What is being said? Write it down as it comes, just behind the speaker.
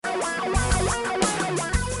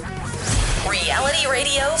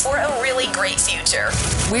radio for a really great future.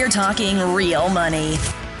 We're talking real money.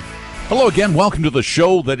 Hello again. Welcome to the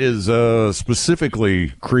show that is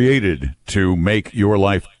specifically created to make your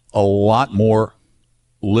life a lot more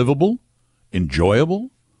livable, enjoyable,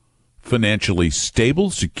 financially stable,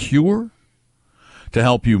 secure, to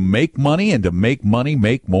help you make money and to make money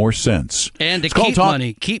make more sense. And to keep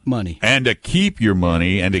money. And to keep your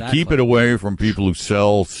money and to keep it away from people who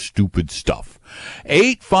sell stupid stuff.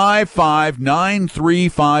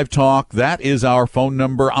 855-935-TALK. That is our phone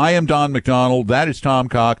number. I am Don McDonald. That is Tom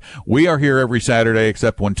Cock. We are here every Saturday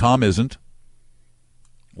except when Tom isn't.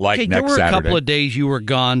 Like next Saturday. There were a couple of days you were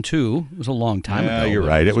gone, too. It was a long time ago. You're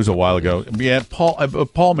right. It was a while ago. Yeah,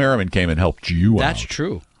 Paul Merriman came and helped you out. That's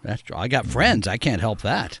true. That's true. I got friends. I can't help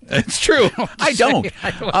that. It's true. I don't.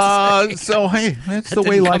 So, hey, that's the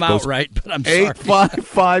way life goes. Out right, but I'm sorry.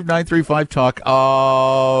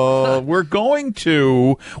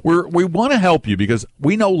 855-935-TALK. We want to help you because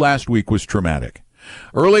we know last week was traumatic.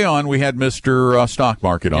 Early on, we had Mr. Stock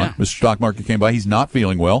Market on. Yeah. Mr. Stock Market came by. He's not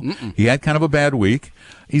feeling well. He had kind of a bad week.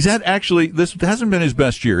 He's had this hasn't been his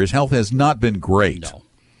best year. His health has not been great. No.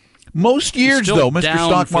 Most years, though, Mr.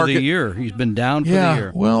 Stock Market. For the year. He's been down for the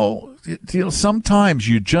year. Well, sometimes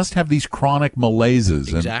you just have these chronic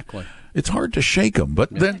malaises. Exactly. And it's hard to shake them.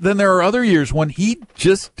 But then there are other years when he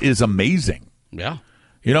just is amazing. Yeah.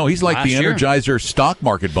 You know, he's like Last the year. Energizer stock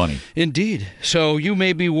market bunny. Indeed. So you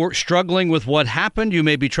may be struggling with what happened. You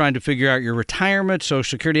may be trying to figure out your retirement, Social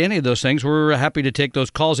Security, any of those things. We're happy to take those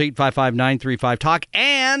calls, 855-935-TALK.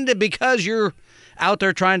 And because you're out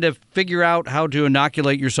there trying to figure out how to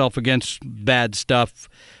inoculate yourself against bad stuff,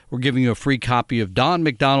 we're giving you a free copy of Don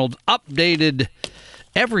McDonald's updated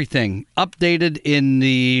everything, updated in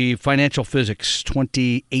the Financial Physics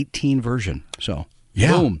 2018 version. So,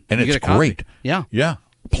 boom. And it's great. Yeah. Yeah.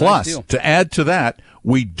 Plus, nice to add to that,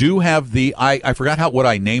 we do have I forgot what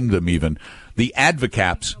I named them even. The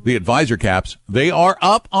Advocaps, the advisor caps, they are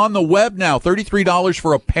up on the web now. $33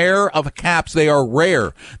 for a pair of caps. They are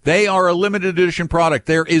rare. They are a limited edition product.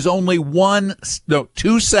 There is only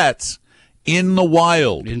two sets in the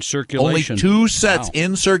wild. In circulation. Only two sets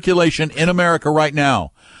in circulation in America right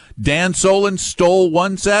now. Dan Solon stole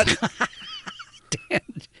one set. Dan,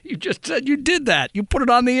 you just said you did that. You put it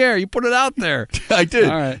on the air. You put it out there. I did.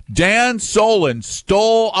 All right. Dan Solon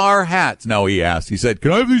stole our hats. No, he asked. He said,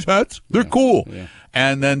 "Can I have these hats? They're cool." Yeah.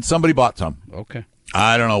 And then somebody bought some. Okay.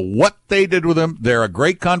 I don't know what they did with them. They're a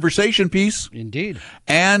great conversation piece. Indeed.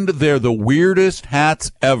 And they're the weirdest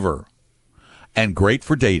hats ever. And great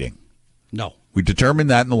for dating. No. We determined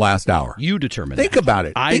that in the last hour. You determined Think that. about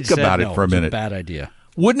it. I Think said about no, it for a minute. It's a bad idea.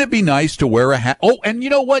 Wouldn't it be nice to wear a hat? Oh, and you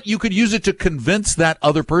know what? You could use it to convince that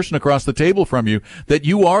other person across the table from you that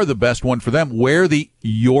you are the best one for them. Wear the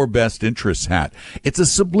your best interests hat. It's a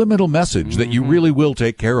subliminal message that you really will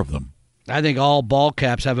take care of them. I think all ball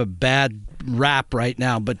caps have a bad rap right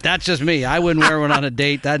now, but that's just me. I wouldn't wear one on a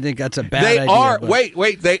date. I think that's a bad idea. They are. But Wait.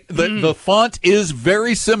 The font is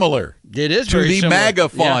very similar. It is to very the similar. MAGA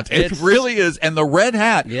font. Yeah, it really is. And the red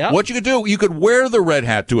hat. Yeah. What you could do, you could wear the red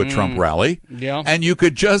hat to a Trump rally. Yeah. And you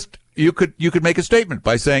could just you could make a statement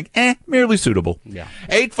by saying, merely suitable. Yeah.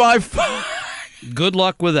 855. Good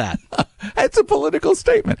luck with that. That's a political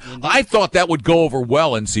statement. I thought that would go over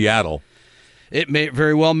well in Seattle. It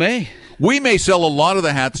very well may. We may sell a lot of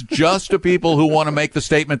the hats just to people who want to make the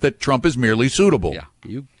statement that Trump is merely suitable. Yeah.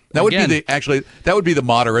 That would be that would be the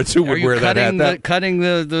moderates who would wear that hat. Cutting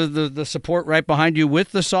the support right behind you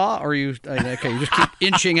with the saw, or you just keep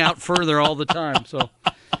inching out further all the time. So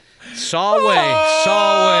saw away.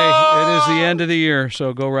 It is the end of the year,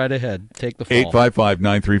 so go right ahead. Take the fall.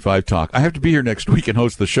 855-935-TALK. I have to be here next week and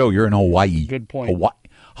host the show. You're in Hawaii. Good point.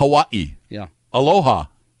 Hawaii. Yeah. Aloha.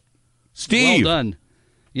 Steve. Well done.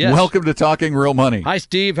 Yes. Welcome to Talking Real Money. Hi,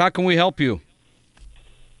 Steve. How can we help you?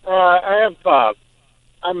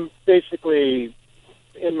 I'm basically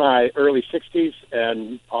in my early 60s,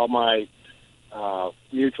 and all my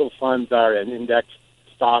mutual funds are in index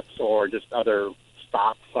stocks or just other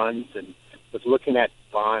stock funds, and was looking at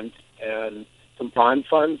bonds and some bond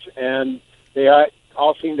funds, and they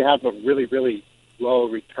all seem to have a really, really low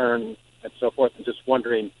return and so forth. I'm just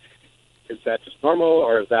wondering, is that just normal,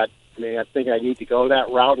 or is that, I think I need to go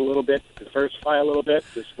that route a little bit, diversify a little bit?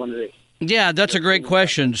 Just wondering. Yeah, that's a great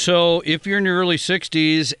question. So if you're in your early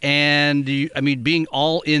 60s and, being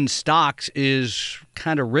all in stocks is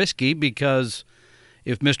kind of risky, because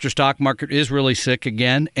if Mr. Stock Market is really sick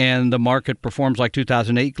again and the market performs like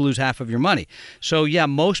 2008, you could lose half of your money. So, yeah,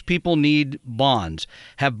 most people need bonds.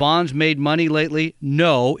 Have bonds made money lately?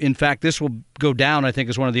 No. In fact, this will go down, I think,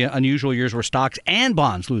 as one of the unusual years where stocks and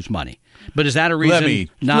bonds lose money. But is that a reason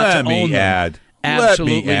not to own them?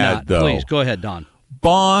 Absolutely Let me add, not. though, Please, go ahead, Don.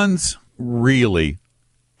 bonds really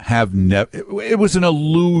have never. It was an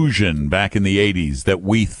illusion back in the 80s that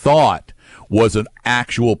we thought was an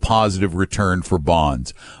actual positive return for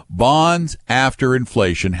bonds. Bonds after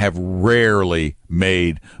inflation have rarely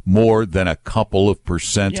made more than a couple of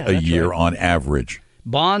percent a year on average.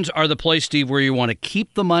 Bonds are the place, Steve, where you want to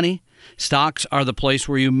keep the money. Stocks are the place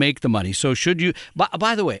where you make the money. So should you,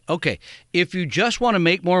 by the way, okay, if you just want to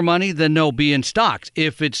make more money, then no, be in stocks.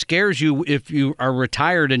 If it scares you, if you are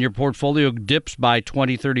retired and your portfolio dips by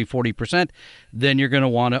 20, 30, 40%, then you're going to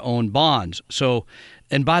want to own bonds. So,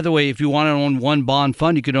 and by the way, if you want to own one bond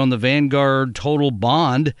fund, you could own the Vanguard Total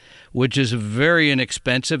Bond, which is very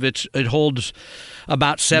inexpensive. It holds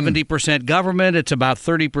about 70% government. It's about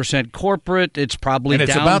 30% corporate. It's probably And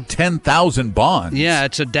it's down about 10,000 bonds. Yeah,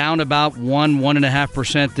 it's down about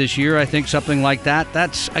 1.5% this year, I think, something like that.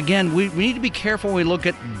 That's, again, we need to be careful when we look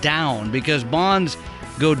at down, because bonds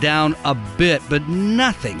go down a bit, but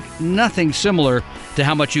nothing similar to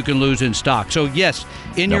how much you can lose in stock. So, yes,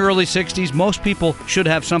 in your early 60s, most people should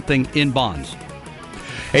have something in bonds.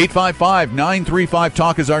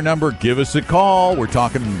 855-935-TALK is our number. Give us a call. We're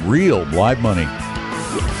talking real live money.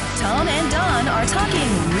 Tom and Don are talking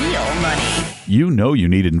real money. You know you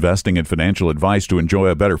need investing and financial advice to enjoy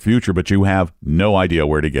a better future, but you have no idea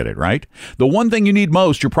where to get it, right? The one thing you need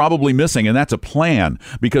most, you're probably missing, and that's a plan,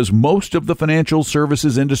 because most of the financial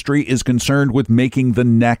services industry is concerned with making the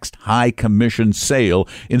next high commission sale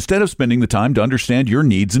instead of spending the time to understand your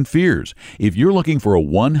needs and fears. If you're looking for a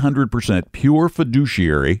 100% pure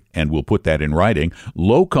fiduciary, and we'll put that in writing,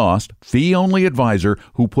 low-cost, fee-only advisor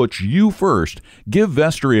who puts you first, give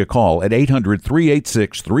Vestory a call at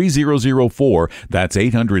 800-386-3004. That's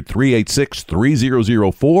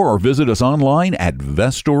 800-386-3004, or visit us online at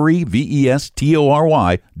Vestory,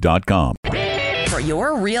 VESTORY.com. For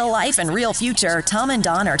your real life and real future, Tom and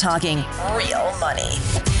Don are talking real money.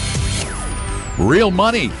 Real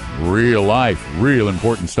money, real life, real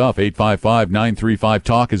important stuff.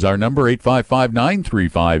 855-935-TALK is our number,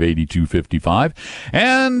 855-935-8255.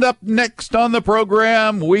 And up next on the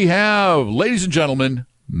program, we have, ladies and gentlemen,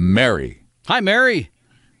 Mary. Hi, Mary.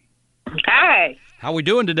 Hi. How we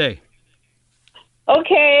doing today?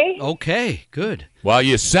 Okay. Okay, good. Well,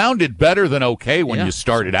 you sounded better than okay when Yeah. you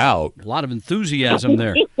started out. A lot of enthusiasm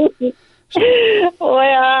there. Well,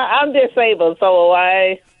 I'm disabled, so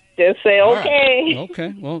I just say okay.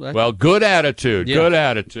 Okay, well, Well, good attitude, Yeah. good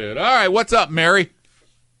attitude. All right, what's up, Mary?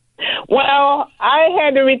 Well, I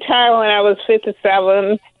had to retire when I was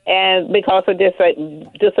 57, and because of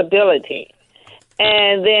disability.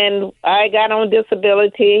 And then I got on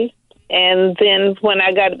disability, and then when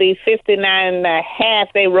I got to be 59 and a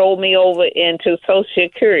half, they rolled me over into Social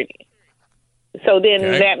Security. So then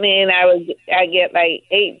that means I get like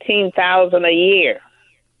 $18,000 a year.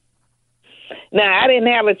 Now, I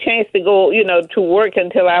didn't have a chance to go, to work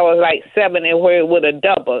until I was like 70, where it would have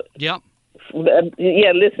doubled. Yep.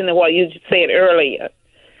 Yeah, listen to what you said earlier.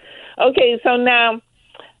 Okay, so now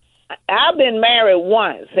I've been married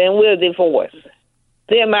once, and we're divorced.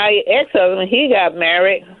 Then my ex-husband, he got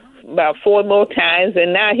married about 4 more times,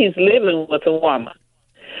 and now he's living with a woman.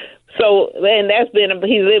 So, and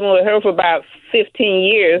he's living with her for about 15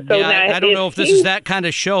 years. So yeah, now I don't know if this is that kind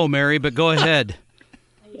of show, Mary, but go ahead.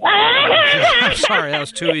 I'm sorry, that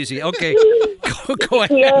was too easy. Okay, go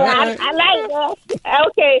ahead. Yeah, I like that.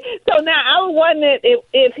 Okay, so now I was wondering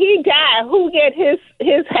if he died, who get his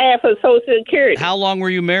half of Social Security? How long were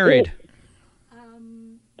you married?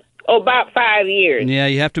 About 5 years. Yeah,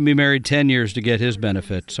 you have to be married 10 years to get his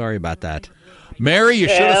benefit. Sorry about that. Mary, you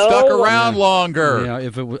should have stuck around longer. Yeah,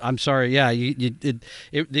 I'm sorry. Yeah,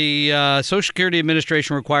 the Social Security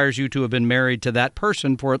Administration requires you to have been married to that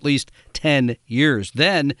person for at least 10 years.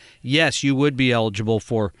 Then, yes, you would be eligible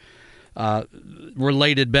for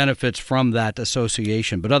related benefits from that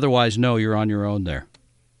association. But otherwise, no, you're on your own there.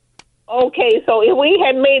 Okay, so if we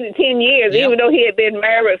had made it 10 years, even though he had been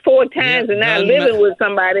married 4 times and now living with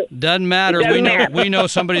somebody. Doesn't matter. We know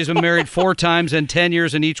somebody's been married 4 times and 10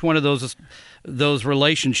 years in each one of those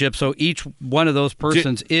relationships, so each one of those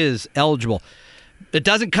persons is eligible. It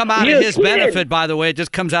doesn't come out of his benefit, by the way. It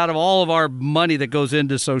just comes out of all of our money that goes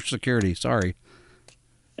into Social Security. Sorry.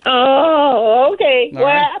 Oh, okay. All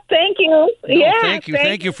right. Thank you. No, Yeah,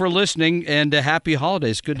 thank you for listening, and happy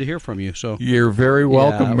holidays. Good to hear from you. So You're very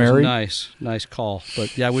welcome, that Mary. was nice call.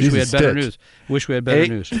 But yeah, I wish She's we a had better stitch. news. Wish we had better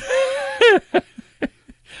news.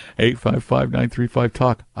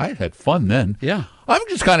 855-935-TALK. I had fun then. Yeah. I'm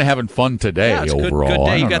just kind of having fun today Yeah, it's overall. Good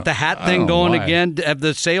day. I You don't got know. the hat I thing don't know going why. again. Have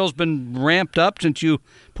the sales been ramped up since you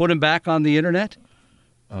put them back on the internet?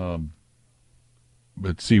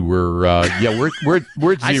 Let's see. We're at 0.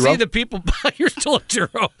 I see the people. You're still at 0.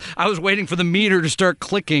 I was waiting for the meter to start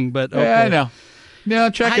clicking, but okay. Yeah, I know.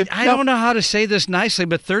 No, check it. I don't know how to say this nicely,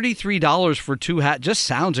 but $33 for 2 hats just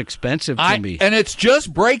sounds expensive to me. And it's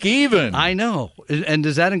just break even. I know. And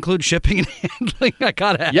does that include shipping and handling? I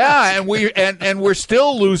gotta ask. Yeah, and we're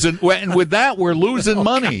still losing. And with that, we're losing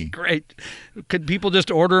money. Great. Could people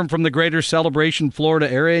just order them from the Greater Celebration, Florida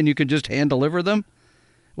area, and you could just hand deliver them?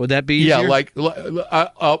 Would that be easier? Yeah, like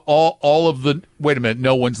all of the. Wait a minute,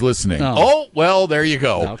 no one's listening. Oh, well, there you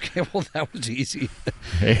go. Okay, well, that was easy.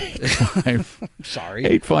 Sorry.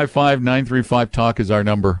 855-935-TALK is our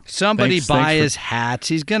number. Somebody buy his hats.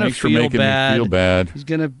 He's gonna feel bad. Me feel bad.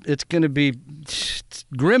 It's gonna be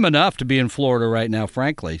grim enough to be in Florida right now,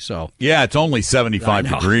 frankly. So yeah, it's only 75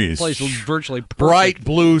 degrees. The place was virtually perfect. Bright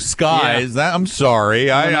blue skies. Yeah. I'm sorry.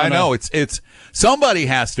 I know it's somebody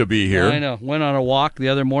has to be here. I know. Went on a walk the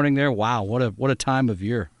other morning there. Wow, what a time of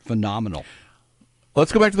year. Phenomenal.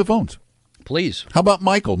 Let's go back to the phones. Please. How about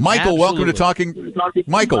Michael? Michael, welcome to Talking.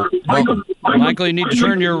 Michael, you need to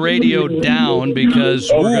turn your radio down because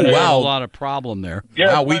we're going to have a lot of problem there.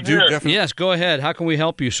 Yeah, we do definitely. Yes, go ahead. How can we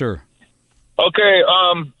help you, sir? Okay,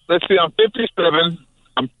 let's see. I'm 57.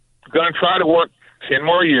 I'm going to try to work 10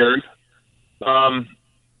 more years. And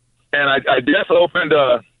I just opened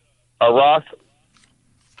a Roth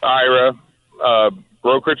IRA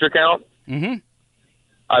brokerage account. Mm-hmm.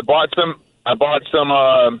 I bought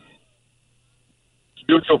some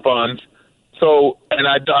mutual funds. So, and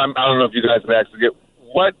I don't know if you guys have actually get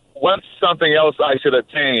what's something else I should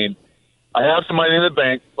attain. I have some money in the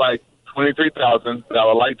bank, like $23,000, that I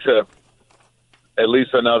would like to at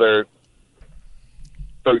least another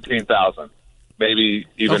 $13,000, maybe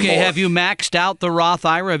even more. Okay, have you maxed out the Roth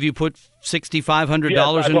IRA? Have you put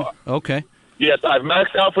 $6,500 in? Okay. Yes, I've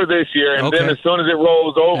maxed out for this year, and then as soon as it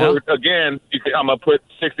rolls over again, I'm gonna put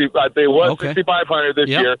 60. They was 6,500 this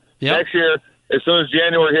year. Yep. Next year, as soon as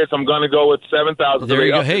January hits, I'm gonna go with 7,000. There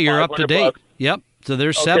you go. Hey, you're up to date. Bucks. Yep. So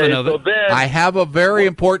there's 7 of it. I have a very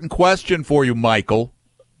important question for you, Michael.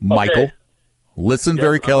 Michael, listen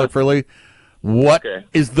very carefully. What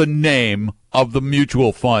is the name of the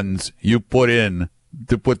mutual funds you put in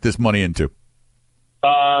to put this money into?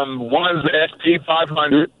 One's the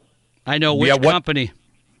SP500. I know which company.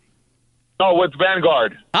 Oh, it's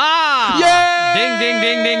Vanguard. Ah! Yay! Ding, ding,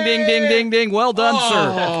 ding, ding, ding, ding, ding, ding. Well done,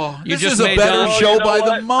 sir. You this is a better show by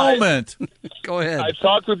the moment. Go ahead. I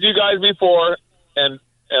talked with you guys before, and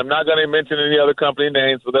I'm not going to mention any other company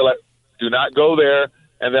names, but they're like, do not go there.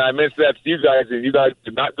 And then I mentioned that to you guys, and you guys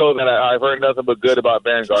did not go there. I've heard nothing but good about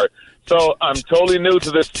Vanguard. So I'm totally new to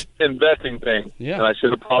this investing thing, and I should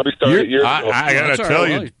have probably started years ago. I got to tell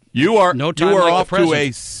you, you are off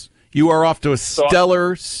to a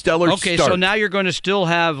stellar start. Okay, so now you're going to still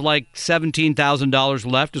have like $17,000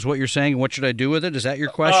 left, is what you're saying. And what should I do with it? Is that your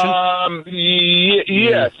question?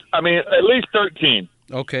 Yes. I mean, at least 13.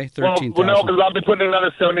 Okay, 13,000. Well, no, because I've been putting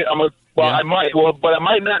another 70. I might. Well, but I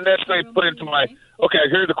might not necessarily put into my. Okay,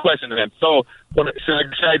 here's the question then. So, should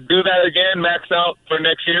I do that again? Max out for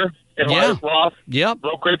next year in my Roth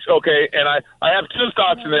brokerage? Okay, and I have 2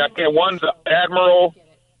 stocks in there. Okay, one's the Admiral.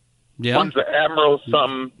 Yeah. One's the Admiral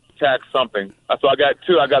something. Tax something. So I got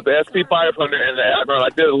 2. I got the SP500 and the Admiral. I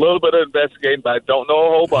did a little bit of investigating, but I don't know a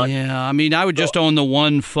whole bunch. Yeah, I mean, I would just own the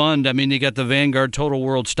one fund. I mean, you got the Vanguard Total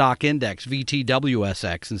World Stock Index,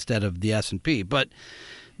 VTWSX, instead of the S&P. But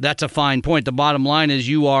that's a fine point. The bottom line is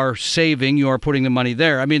you are saving, you are putting the money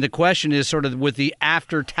there. I mean, the question is sort of with the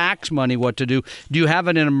after-tax money, what to do. Do you have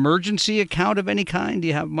an emergency account of any kind? Do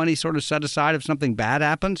you have money sort of set aside if something bad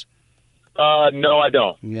happens? No, I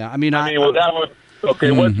don't. Yeah, I mean, well, that would.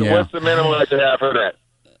 Okay, what's the minimum I should have for that?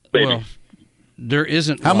 Baby? Well, there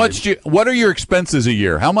isn't. How much what are your expenses a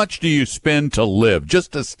year? How much do you spend to live,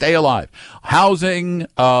 just to stay alive? Housing,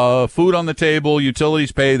 food on the table,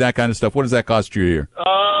 utilities paid, that kind of stuff. What does that cost you a year?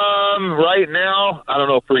 Right now, I don't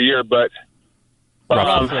know per year, but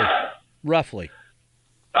roughly.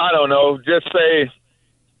 I don't know. Just say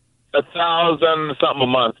 1,000 something a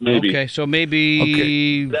month, maybe. Okay, so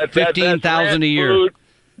maybe 15,000 a year. Food.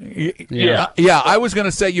 Yeah. I was going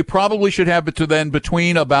to say you probably should have it to then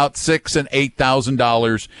between about $6,000 and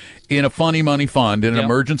 $8,000 in a funny money fund, in an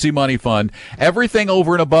emergency money fund. Everything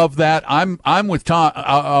over and above that, I'm with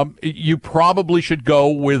Tom. You probably should go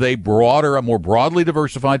with a more broadly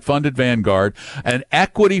diversified fund at Vanguard, an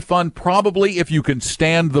equity fund, probably if you can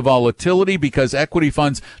stand the volatility, because equity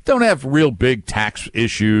funds don't have real big tax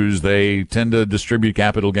issues. They tend to distribute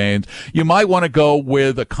capital gains. You might want to go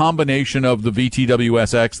with a combination of the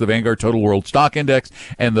VTWSX Index, the Vanguard Total World Stock Index,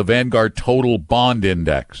 and the Vanguard Total Bond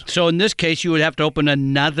Index. So in this case, you would have to open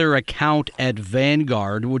another account at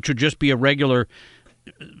Vanguard, which would just be a regular,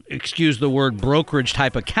 excuse the word, brokerage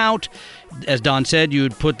type account. As Don said, you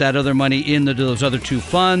would put that other money into those other two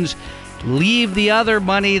funds. Leave the other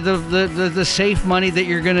money, the safe money that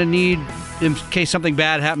you're going to need in case something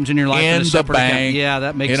bad happens in your life in a the separate bank, account. Yeah,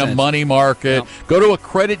 that makes sense. In a money market. Yeah. Go to a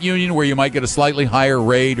credit union where you might get a slightly higher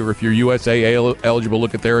rate, or if you're USA eligible,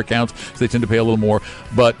 look at their accounts. So they tend to pay a little more,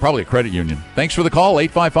 but probably a credit union. Thanks for the call.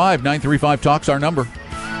 855-935-TALK's our number.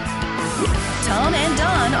 Tom and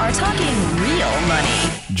Don are talking real money.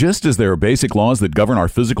 Just as there are basic laws that govern our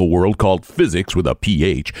physical world called physics with a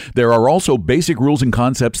PH, there are also basic rules and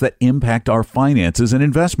concepts that impact our finances and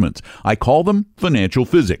investments. I call them financial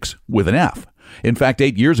physics with an F. In fact,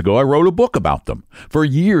 8 years ago, I wrote a book about them. For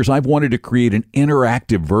years, I've wanted to create an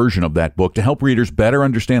interactive version of that book to help readers better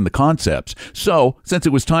understand the concepts. So, since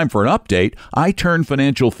it was time for an update, I turned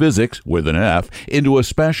financial physics, with an F, into a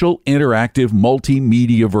special interactive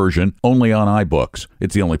multimedia version only on iBooks.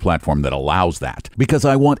 It's the only platform that allows that. Because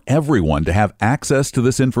I want everyone to have access to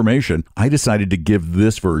this information, I decided to give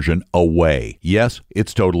this version away. Yes,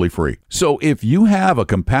 it's totally free. So if you have a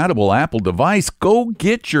compatible Apple device, go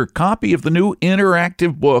get your copy of the new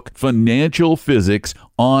interactive book, Financial Physics,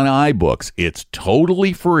 on iBooks. It's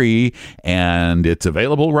totally free, and it's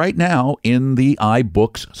available right now in the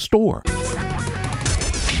iBooks store.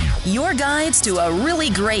 Your guides to a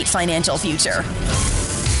really great financial future.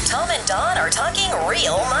 Tom and Don are talking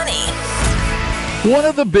real money. One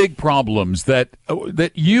of the big problems that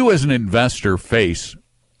you as an investor face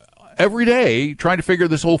every day trying to figure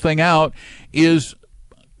this whole thing out is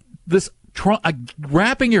this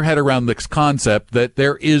wrapping your head around this concept that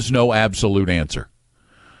there is no absolute answer.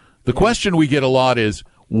 The question we get a lot is,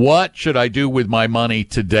 what should I do with my money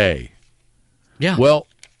today? Yeah. Well,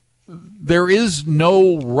 there is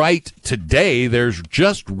no right today. There's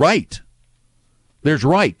just right. There's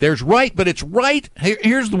right, but it's right.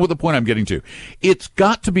 Here's the point I'm getting to. It's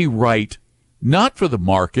got to be right, not for the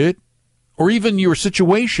market or even your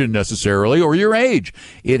situation necessarily or your age.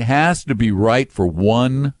 It has to be right for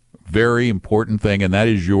one very important thing, and that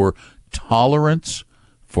is your tolerance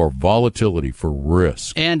for volatility, for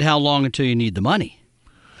risk. And how long until you need the money.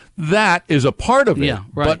 That is a part of it. Yeah,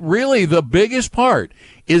 right. But really the biggest part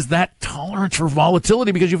is that tolerance for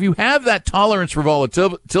volatility, because if you have that tolerance for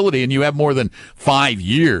volatility and you have more than 5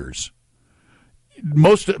 years,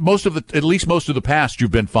 most of the past,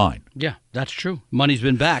 you've been fine. Yeah, that's true. Money's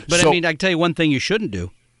been back. But So, I can tell you one thing you shouldn't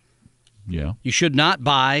do. Yeah. You should not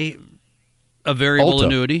buy a variable Alta.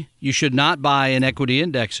 annuity. You should not buy an equity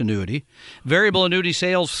index annuity. Variable annuity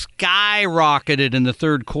sales skyrocketed in the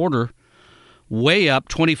third quarter, way up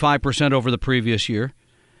 25% over the previous year.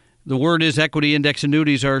 The word is equity index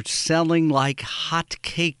annuities are selling like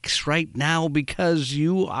hotcakes right now because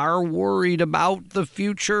you are worried about the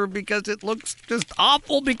future because it looks just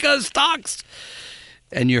awful because stocks.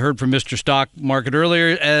 And you heard from Mr. Stock Market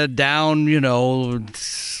earlier, down,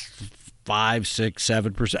 5, 6,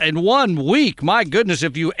 7% in 1 week. My goodness,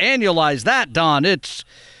 if you annualize that, Don,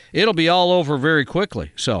 it'll be all over very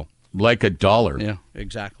quickly. So, like $1. yeah,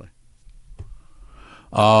 exactly.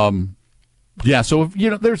 Yeah, so if,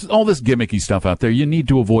 there's all this gimmicky stuff out there. You need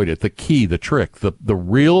to avoid it. The key, the trick, the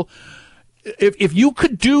real. If you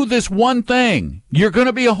could do this one thing, you're going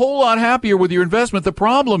to be a whole lot happier with your investment. The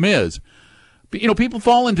problem is, people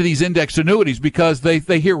fall into these index annuities because they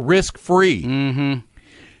hear risk-free. Mm-hmm.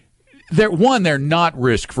 They're not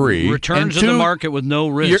risk-free. Returns and in the market with no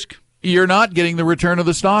risk. You're not getting the return of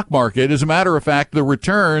the stock market. As a matter of fact, the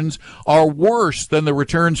returns are worse than the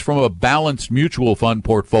returns from a balanced mutual fund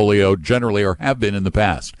portfolio generally or have been in the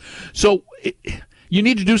past. So you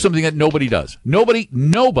need to do something that nobody does. Nobody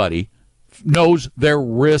knows their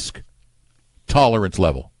risk tolerance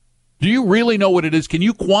level. Do you really know what it is? Can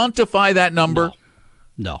you quantify that number?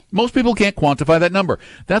 No. Most people can't quantify that number.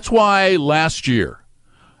 That's why last year,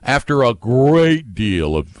 after a great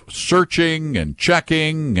deal of searching and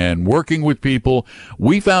checking and working with people,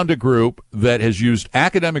 we found a group that has used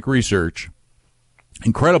academic research,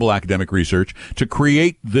 incredible academic research, to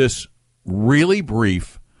create this really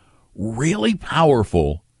brief, really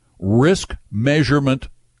powerful risk measurement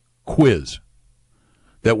quiz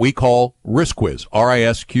that we call Risk Quiz,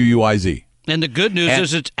 RISQUIZ. And the good news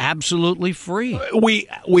is it's absolutely free. We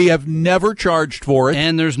have never charged for it.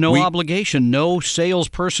 And there's no obligation. No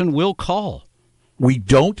salesperson will call. We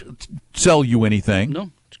don't sell you anything. No,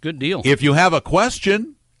 it's a good deal. If you have a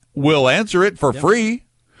question, we'll answer it for free.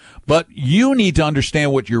 But you need to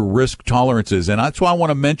understand what your risk tolerance is. And that's why I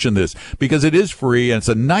want to mention this, because it is free and it's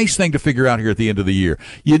a nice thing to figure out here at the end of the year.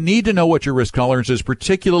 You need to know what your risk tolerance is,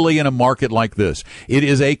 particularly in a market like this. It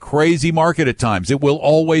is a crazy market at times. It will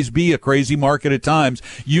always be a crazy market at times.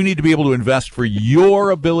 You need to be able to invest for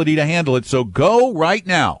your ability to handle it. So go right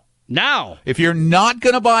now. Now, if you're not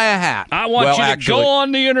going to buy a hat, I want you to go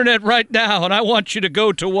on the internet right now, and I want you to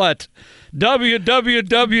go to what?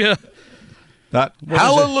 www.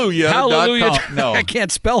 Hallelujah. Hallelujah. No. I can't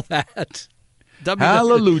spell that.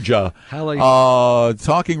 Hallelujah.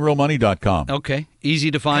 TalkingRealMoney.com. Okay.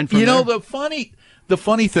 Easy to find from there. The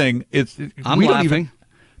funny thing is I'm laughing.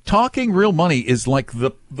 Talking Real Money is like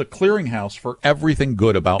the clearinghouse for everything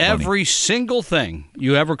good about money. Every single thing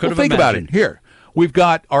you ever could have imagined. Think about it. Here. We've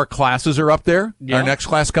got our classes are up there. Yeah. Our next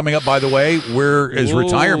class coming up, by the way, is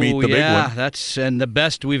Retire Meet, the big one. Yeah, that's the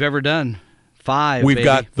best we've ever done. 5. We've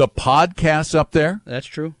got the podcasts up there. That's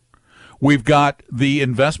true. We've got the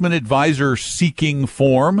investment advisor seeking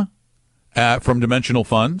form from Dimensional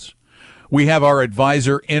Funds. We have our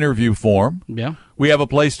advisor interview form. Yeah. We have a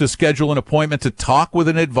place to schedule an appointment to talk with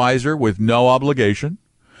an advisor with no obligation.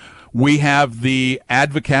 We have the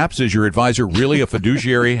Advocaps, is your advisor really a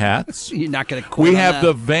fiduciary hats? You're not going to quit We on have that.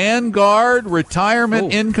 the Vanguard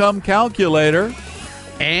Retirement Income Calculator.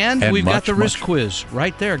 And we've got the risk quiz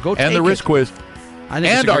right there. Go take it. And the risk quiz. I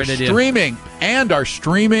think it's a great idea. Our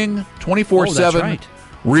streaming 24/7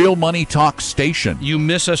 Real Money Talk station. You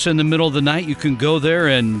miss us in the middle of the night, you can go there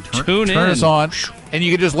and tune in. Turn us on, and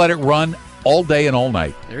you can just let it run all day and all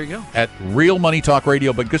night. There you go. At Real Money Talk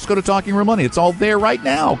Radio, but just go to Talking Real Money. It's all there right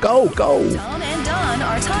now. Go. Tom and Don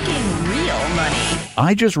are talking real money.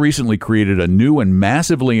 I just recently created a new and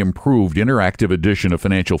massively improved interactive edition of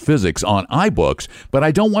Financial Physics on iBooks, but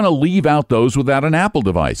I don't want to leave out those without an Apple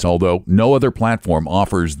device, although no other platform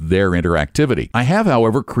offers their interactivity. I have,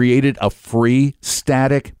 however, created a free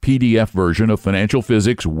static PDF version of Financial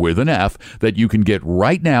Physics with an F that you can get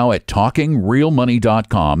right now at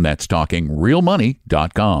TalkingRealMoney.com. That's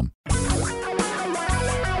TalkingRealMoney.com.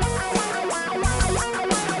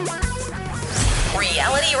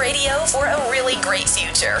 Reality radio for a really great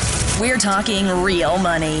future. We're talking real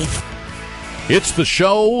money. It's the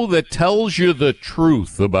show that tells you the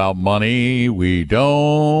truth about money. We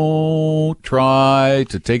don't try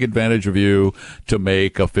to take advantage of you to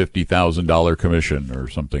make a $50,000 commission or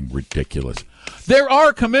something ridiculous. There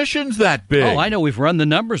are commissions that big. Oh, I know. We've run the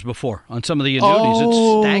numbers before on some of the annuities.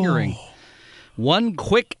 It's staggering. One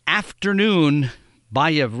quick afternoon, buy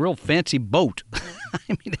you a real fancy boat. I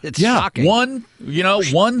mean, it's shocking.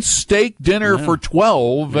 One steak dinner for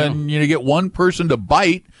 12, and you get one person to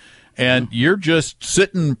bite, and you're just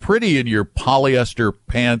sitting pretty in your polyester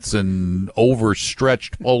pants and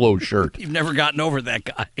overstretched polo shirt. You've never gotten over that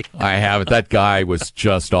guy. I haven't. That guy was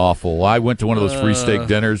just awful. I went to one of those free steak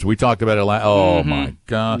dinners. We talked about it last. Oh, my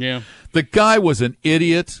God. Yeah. The guy was an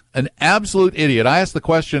idiot, an absolute idiot. I asked the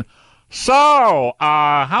question, so,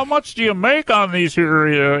 how much do you make on these here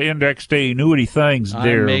indexed annuity things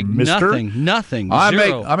there, mister? Nothing. I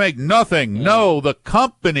Zero. make nothing. Yeah. No, the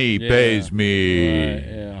company pays me.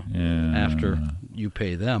 Yeah. After you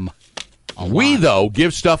pay them. We, though,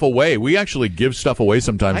 give stuff away. We actually give stuff away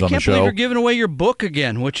sometimes on the show. I can't believe you're giving away your book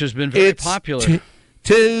again, which has been very popular.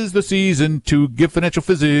 'Tis the season to give Financial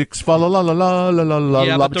Physics. Fa la la la la la la la.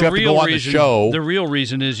 Yeah, but you have to go on the show. The real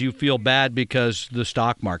reason is you feel bad because the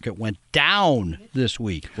stock market went down this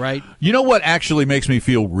week, right? You know what actually makes me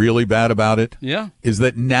feel really bad about it? Yeah. Is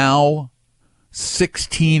that now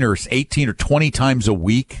 16 or 18 or 20 times a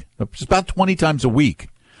week, it's about 20 times a week,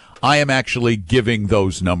 I am actually giving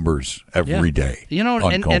those numbers every day. You know,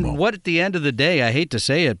 and what at the end of the day, I hate to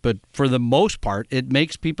say it, but for the most part, it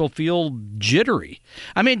makes people feel jittery.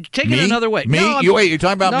 I mean, take it another way. Me? You're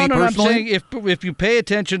talking about me personally? I'm saying if you pay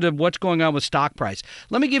attention to what's going on with stock price.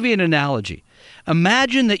 Let me give you an analogy.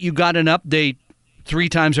 Imagine that you got an update 3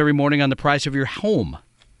 times every morning on the price of your home.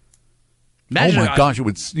 Imagine, oh my gosh! It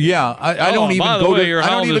would. Yeah, I don't even go to. I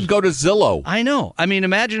don't even go to Zillow. I know. I mean,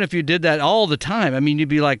 imagine if you did that all the time. I mean, you'd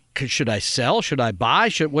be like, should I sell? Should I buy?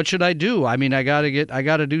 What should I do? I mean, I got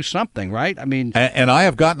to do something, right? I mean, and I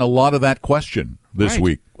have gotten a lot of that question this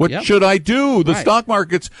week. What should I do? The stock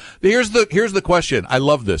market's. Here's the question. I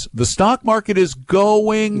love this. The stock market is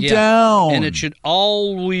going down, and it should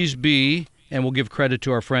always be. And we'll give credit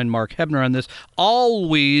to our friend Mark Hebner on this.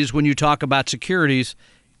 Always, when you talk about securities,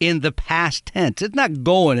 in the past tense. It's not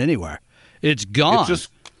going anywhere. It's gone.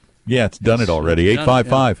 It's done it already.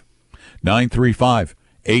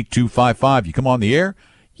 855-935-8255. You come on the air,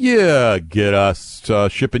 Yeah, get us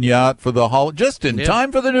shipping you out for the holiday, just in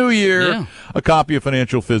time for the new year. Yeah. A copy of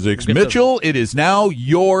Financial Physics. Mitchell, it is now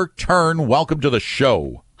your turn. Welcome to the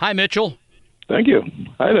show. Hi, Mitchell. Thank you.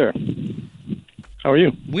 Hi there. How are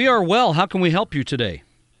you? We are well. How can we help you today?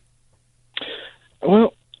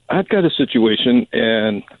 Well, I've got a situation,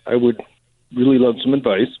 and I would really love some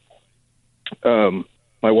advice.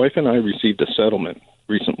 My wife and I received a settlement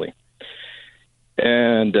recently.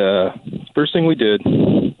 And first thing we did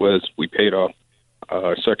was we paid off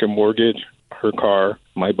our second mortgage, her car,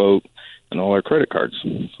 my boat, and all our credit cards.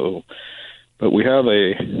 But we have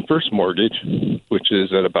a first mortgage, which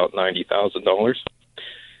is at about $90,000.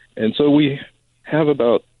 And so we have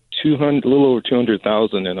about a little over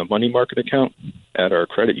 $200,000 in a money market account at our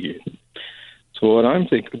credit union. So what I'm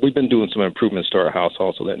thinking, we've been doing some improvements to our house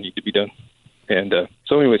also that need to be done. And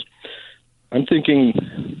so anyways, I'm thinking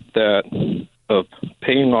of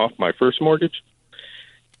paying off my first mortgage.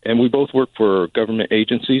 And we both work for government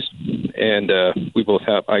agencies, and we both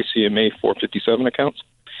have ICMA 457 accounts.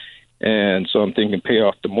 And so I'm thinking pay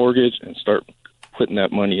off the mortgage and start putting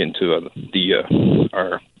that money into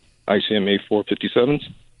our ICMA 457s.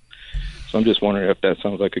 So I'm just wondering if that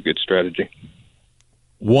sounds like a good strategy.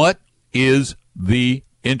 What is the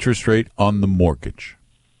interest rate on the mortgage?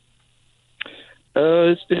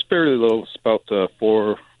 It's fairly low. It's about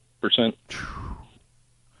 4%.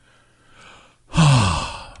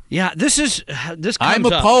 Yeah, this comes I'm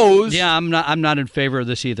opposed. Up. Yeah, I'm not in favor of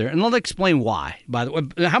this either. And let me explain why. By the way,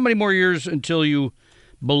 how many more years until you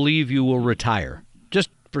believe you will retire? Just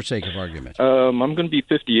for sake of argument. I'm going to be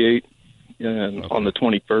 58 on the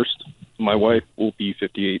 21st. My wife will be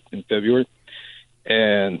 58 in February,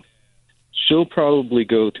 and she'll probably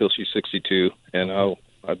go till she's 62, and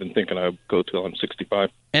I've been thinking I'll go till I'm 65.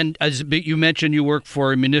 And as you mentioned, you work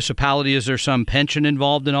for a municipality. Is there some pension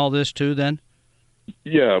involved in all this too? Then.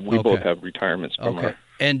 Yeah, we both have retirements from our.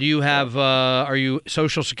 And do you have? Are you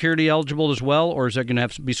Social Security eligible as well, or is there going to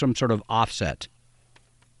have to be some sort of offset?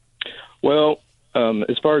 Well,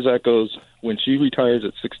 as far as that goes, when she retires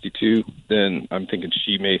at 62, then I'm thinking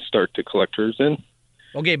she may start to collect hers in.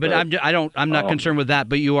 Okay, but I'm not concerned with that.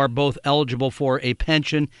 But you are both eligible for a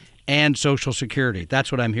pension and Social Security.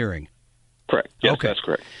 That's what I'm hearing. Correct. Yes, that's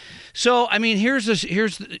correct. So, I mean, here's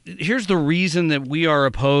the reason that we are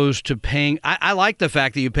opposed to paying. I like the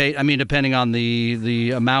fact that you pay. I mean, depending on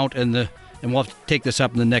the amount and we'll have to take this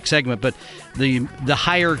up in the next segment. But the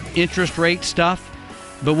higher interest rate stuff.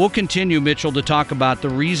 But we'll continue, Mitchell, to talk about the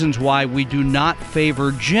reasons why we do not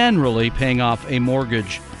favor generally paying off a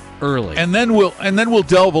mortgage early. And then we'll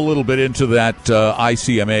delve a little bit into that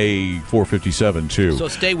ICMA 457 too. So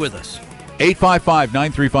stay with us.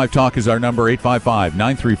 855-935-TALK is our number.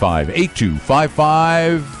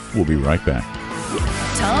 855-935-8255. We'll be right back.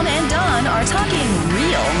 Tom and Don are talking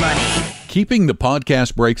real money. Keeping the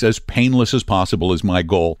podcast breaks as painless as possible is my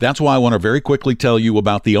goal. That's why I want to very quickly tell you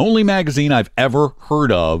about the only magazine I've ever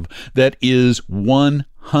heard of that is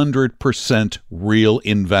 100% real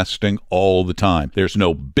investing all the time. There's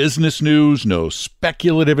no business news, no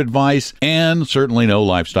speculative advice, and certainly no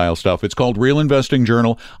lifestyle stuff. It's called Real Investing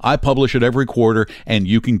Journal. I publish it every quarter, and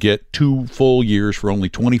you can get 2 full years for only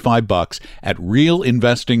 $25 at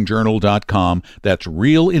realinvestingjournal.com. That's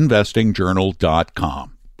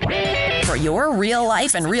realinvestingjournal.com. For your real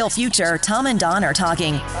life and real future, Tom and Don are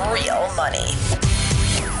talking real money.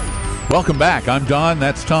 Welcome back. I'm Don.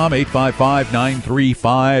 That's Tom.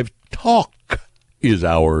 855-935-TALK is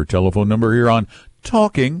our telephone number here on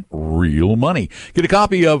Talking Real Money. Get a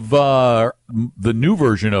copy of the new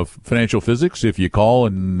version of Financial Physics if you call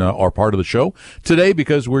and are part of the show today,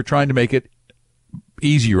 because we're trying to make it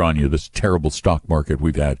easier on you, this terrible stock market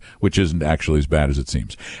we've had, which isn't actually as bad as it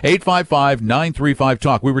seems.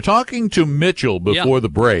 855-935-TALK. We were talking to Mitchell before the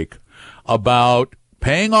break about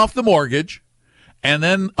paying off the mortgage and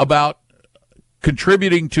then about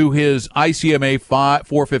contributing to his ICMA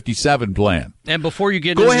 457 plan. And before you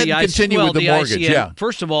get Go into ahead and continue with the mortgage. ICMA,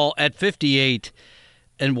 first of all, at 58,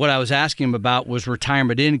 and what I was asking him about was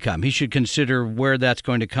retirement income. He should consider where that's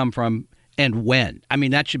going to come from and when. I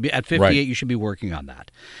mean, that should be at 58. Right. You should be working on that.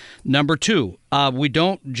 Number 2, we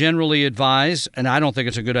don't generally advise, and I don't think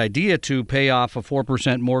it's a good idea, to pay off a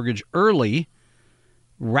 4% mortgage early.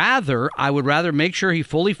 I would rather make sure he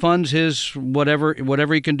fully funds his whatever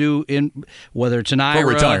he can do in, whether it's an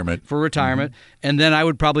IRA for retirement, and then I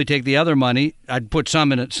would probably take the other money. I'd put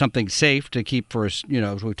some in it, something safe to keep for, as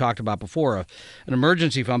we've talked about before, an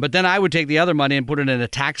emergency fund. But then I would take the other money and put it in a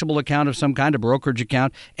taxable account of some kind, a brokerage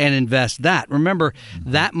account, and invest that. Remember,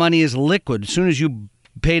 that money is liquid. As soon as you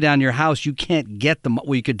pay down your house, you can't get them.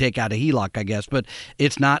 Well, you could take out a HELOC, I guess, but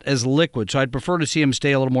it's not as liquid. So I'd prefer to see him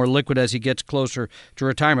stay a little more liquid as he gets closer to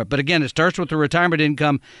retirement. But again, it starts with the retirement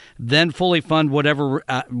income, then fully fund whatever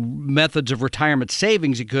methods of retirement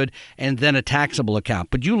savings you could, and then a taxable account.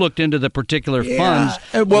 But you looked into the particular funds.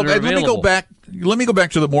 Well, that are let me go back. Let me go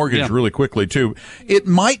back to the mortgage really quickly, too. It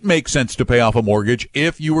might make sense to pay off a mortgage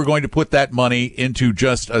if you were going to put that money into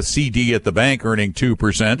just a CD at the bank earning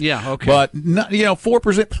 2%. Yeah, okay. But,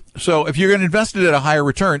 4%. So if you're going to invest it at a higher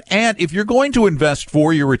return, and if you're going to invest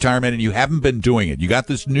for your retirement and you haven't been doing it, you got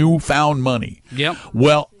this newfound money. Yep.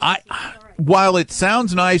 Well, while it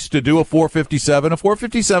sounds nice to do a 457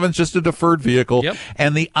 is just a deferred vehicle. Yep.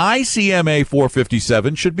 And the ICMA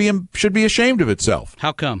 457 should be ashamed of itself.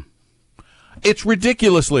 How come? It's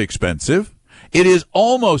ridiculously expensive. It is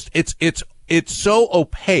almost, it's so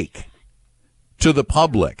opaque to the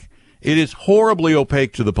public. It is horribly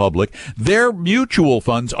opaque to the public. Their mutual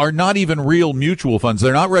funds are not even real mutual funds.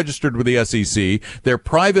 They're not registered with the SEC. They're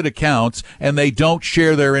private accounts, and they don't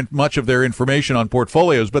share much of their information on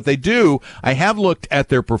portfolios, but they do. I have looked at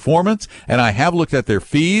their performance, and I have looked at their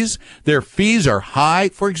fees. Their fees are high.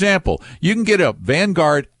 For example, you can get a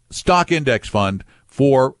Vanguard stock index fund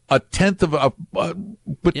for a tenth of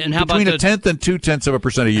between a tenth and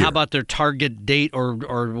 0.2% a year. How about their target date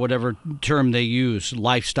or whatever term they use,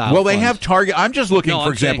 lifestyle? Well, funds? they have target. I'm just looking,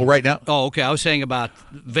 for example, right now. Oh, okay. I was saying about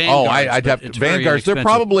Vanguard. I'd have Vanguards. They're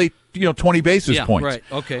probably 20 basis points. Right.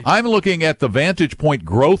 Okay. I'm looking at the Vantage Point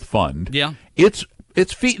Growth Fund. Yeah. It's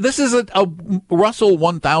fee. This is a Russell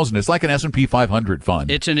 1000. It's like an S&P 500 fund.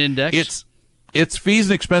 It's an index. Its fees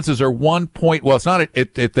and expenses are it's not.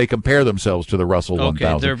 They compare themselves to the Russell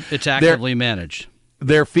 1000. It's actively managed.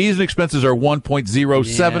 Their fees and expenses are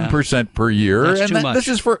 1.07% per year. That's too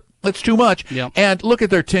much. That's too much. Yep. And look at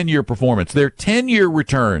their 10-year performance. Their 10-year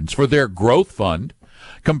returns for their growth fund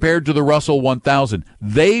compared to the Russell 1000,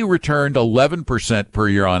 they returned 11% per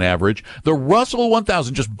year on average. The Russell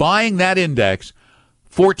 1000, just buying that index,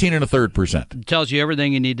 14.33%. It tells you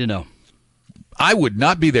everything you need to know. I would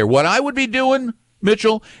not be there. What I would be doing,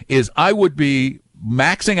 Mitchell, is I would be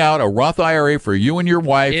maxing out a Roth IRA for you and your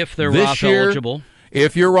wife. If they're this Roth year, eligible.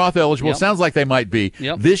 If you're Roth eligible. Yep. Sounds like they might be.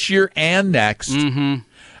 Yep. This year and next. Mm-hmm.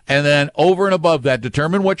 And then over and above that,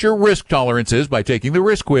 determine what your risk tolerance is by taking the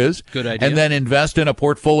risk quiz. Good idea. And then invest in a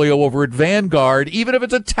portfolio over at Vanguard. Even if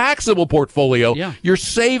it's a taxable portfolio, you're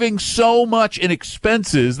saving so much in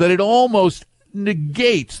expenses that it almost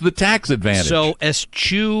negates the tax advantage. So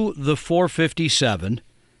eschew the 457,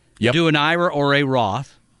 do an IRA or a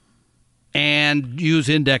Roth, and use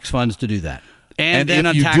index funds to do that. And then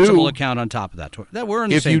a taxable account on top of that. We're on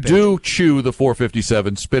the same page. If you do chew the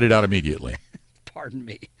 457, spit it out immediately. Pardon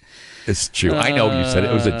me. It's chew. I know you said it.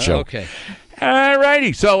 It was a joke. Okay. All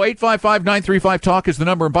righty. So 855-935-TALK is the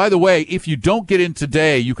number. And by the way, if you don't get in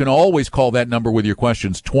today, you can always call that number with your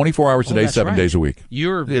questions 24 hours a day, 7 days a week.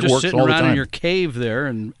 You're it just works sitting all the around time. in your cave there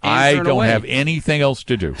and I don't away. have anything else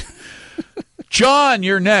to do. John,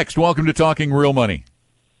 you're next. Welcome to Talking Real Money.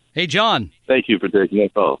 Hey, John. Thank you for taking my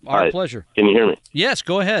call. Our pleasure. Can you hear me? Yes,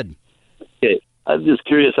 go ahead. Okay. I'm just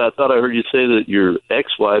curious. I thought I heard you say that your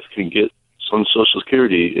ex-wife can get some Social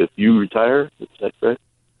Security if you retire. Is that correct?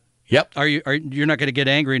 Yep. You're not going to get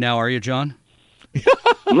angry now, are you, John?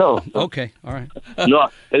 No. Okay. All right. No,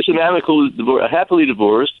 it's an amicable divorce, happily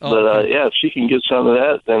divorced. Oh, but okay. if she can get some of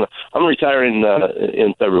that, then I'm retiring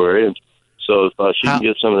in February, and so if she can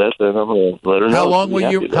get some of that, then I'm going to let her know.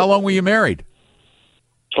 How long were you married?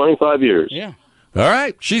 25 years. Yeah. All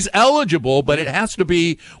right. She's eligible, but it has to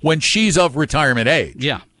be when she's of retirement age.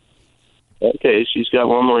 Yeah. Okay, she's got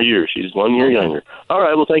one more year. She's 1 year younger. All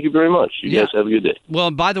right, well, thank you very much. You guys have a good day. Well,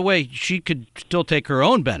 by the way, she could still take her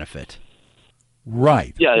own benefit.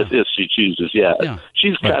 Right. Yeah, if she chooses, yeah.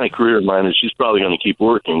 She's kind of career-minded. She's probably going to keep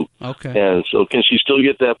working. Okay. And so can she still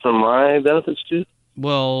get that from my benefits, too?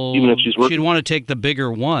 Well, even if she's working? She'd want to take the bigger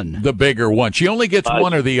one. The bigger one. She only gets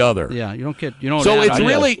one or the other. Yeah, you don't. So it's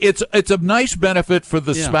really it's a nice benefit for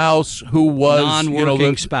the spouse who was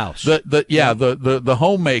non-working spouse. The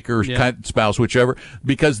homemaker kind of spouse, whichever,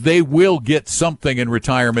 because they will get something in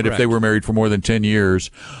retirement if they were married for more than 10 years.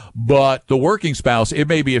 But the working spouse, it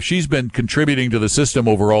may be if she's been contributing to the system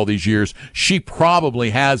over all these years, she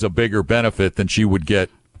probably has a bigger benefit than she would get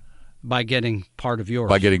by getting part of yours.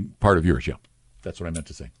 Yeah. That's what I meant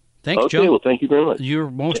to say. Thanks, Joe. Okay, well, thank you very much. You're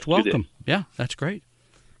most welcome. Yeah, that's great.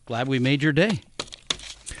 Glad we made your day.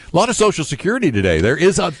 A lot of Social Security today. There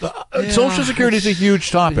is Social Security is a huge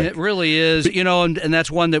topic. It really is. And that's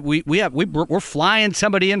one that we're flying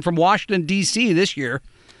somebody in from Washington D.C. this year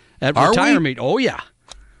at retirement. Oh yeah.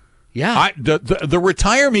 Yeah. The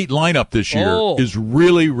Retire Meet lineup this year is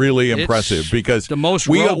really, really impressive because the most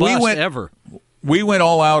robust ever. We went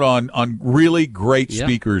all out on really great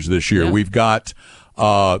speakers this year. We've got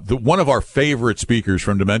one of our favorite speakers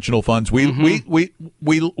from Dimensional Funds. We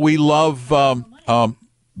love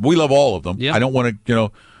all of them. Yep. I don't want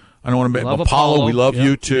to Apollo. We love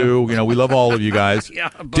you too. Yep. We love all of you guys.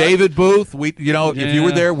 David Booth. If you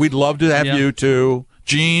were there, we'd love to have you too.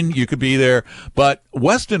 Gene, you could be there. But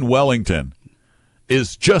Weston Wellington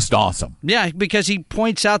is just awesome. Yeah, because he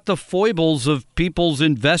points out the foibles of people's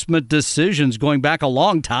investment decisions going back a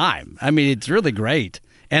long time. I mean, it's really great.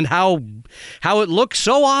 And how it looked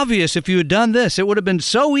so obvious if you had done this. It would have been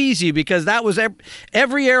so easy because that was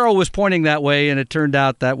every arrow was pointing that way, and it turned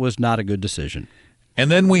out that was not a good decision. And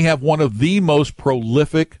then we have one of the most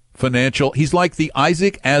prolific financial. He's like the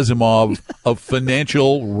Isaac Asimov of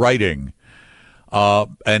financial writing.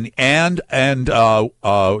 And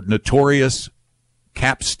notorious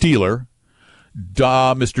cap stealer,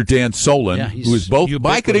 Mr. Dan Solon, who is both.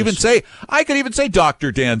 Ubiquitous. I could even say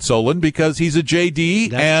Dr. Dan Solon because he's a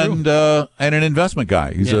JD and an investment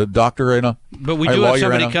guy. He's a doctor and a. But we do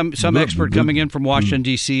have some expert coming in from Washington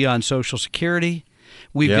D.C. on Social Security.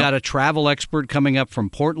 We've got a travel expert coming up from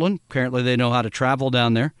Portland. Apparently, they know how to travel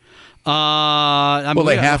down there. They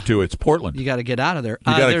have to. It's Portland. You got to get out of there.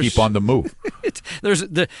 You got to keep on the move.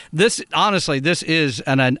 Honestly, this is,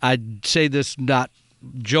 and I'd say this not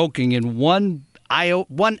joking in one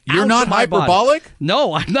You're not hyperbolic? Body.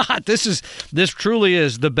 No, I'm not. This truly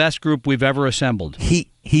is the best group we've ever assembled. He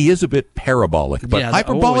is a bit parabolic, but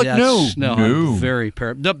hyperbolic, no. I'm very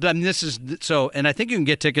parabolic. I mean, this is so, and I think you can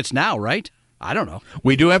get tickets now, right? I don't know.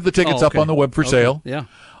 We do have the tickets up on the web for sale. Yeah.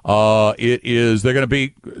 They're going to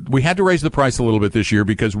be, we had to raise the price a little bit this year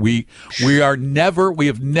because we have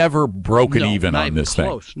never broken even on this thing.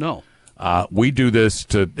 Close. No. We do this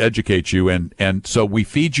to educate you, and so we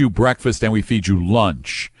feed you breakfast and we feed you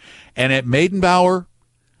lunch. And at Maidenbauer,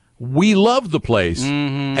 we love the place,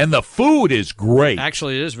 and the food is great.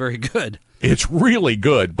 Actually, it is very good. It's really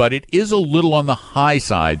good, but it is a little on the high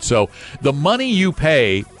side. So the money you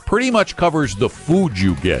pay pretty much covers the food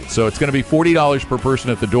you get. So it's going to be $40 per person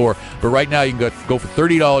at the door. But right now you can go for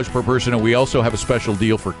 $30 per person, and we also have a special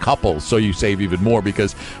deal for couples, so you save even more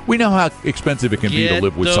because we know how expensive it can be to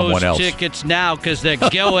live with someone else. Get those tickets now because they're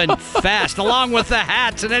going fast, along with the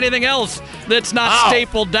hats and anything else that's not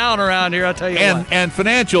stapled down around here, I'll tell you what. And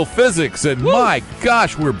financial physics, and my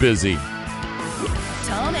gosh, we're busy.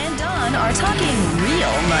 Tom and Don are talking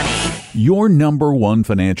real money. Your number one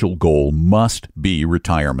financial goal must be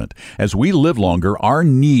retirement. As we live longer, our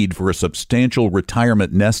need for a substantial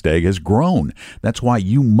retirement nest egg has grown. That's why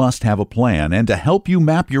you must have a plan. And to help you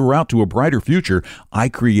map your route to a brighter future, I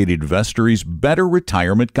created Vestory's Better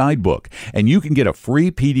Retirement Guidebook. And you can get a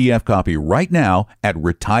free PDF copy right now at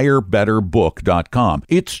retirebetterbook.com.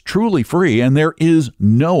 It's truly free and there is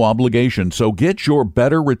no obligation. So get your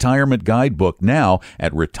Better Retirement Guidebook now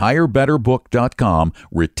at retirebetterbook.com.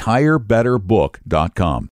 retirebetterbook.com.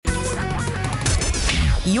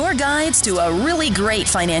 Your guides to a really great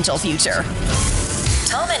financial future.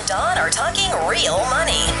 Tom and Don are talking real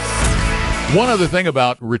money. One other thing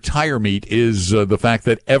about Retire Meet is the fact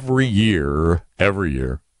that every year,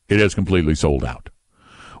 it has completely sold out.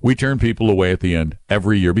 We turn people away at the end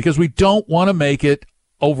every year because we don't want to make it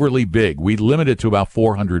overly big. We limit it to about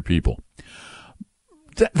 400 people.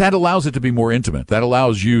 That allows it to be more intimate. That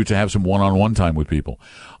allows you to have some one-on-one time with people.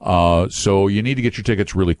 So you need to get your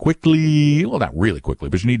tickets really quickly. Well, not really quickly,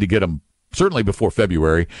 but you need to get them certainly before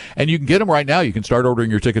February. And you can get them right now. You can start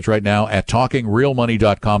ordering your tickets right now at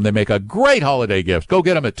TalkingRealMoney.com. They make a great holiday gift. Go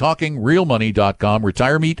get them at TalkingRealMoney.com.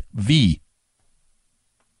 Retire Meet V.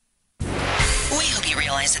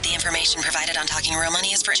 That the information provided on Talking Real Money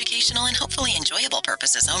is for educational and hopefully enjoyable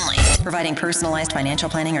purposes only. Providing personalized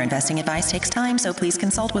financial planning or investing advice takes time, so please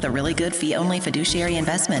consult with a really good fee-only fiduciary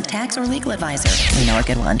investment, tax, or legal advisor. We know a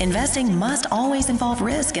good one. Investing must always involve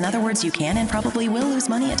risk. In other words, you can and probably will lose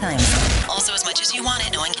money at times. Also, as much as you want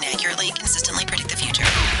it, no one can accurately and consistently predict the future.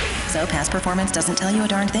 So past performance doesn't tell you a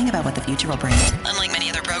darn thing about what the future will bring. Unlike many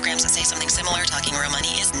other programs that say something similar, Talking Real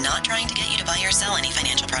Money is not trying to get you to buy or sell any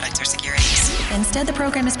financial products or securities. Instead, the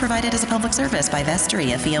program is provided as a public service by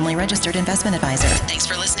Vestory, a fee-only registered investment advisor. Thanks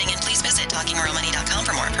for listening, and please visit TalkingRealMoney.com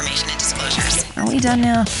for more information and disclosures. Are we done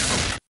now?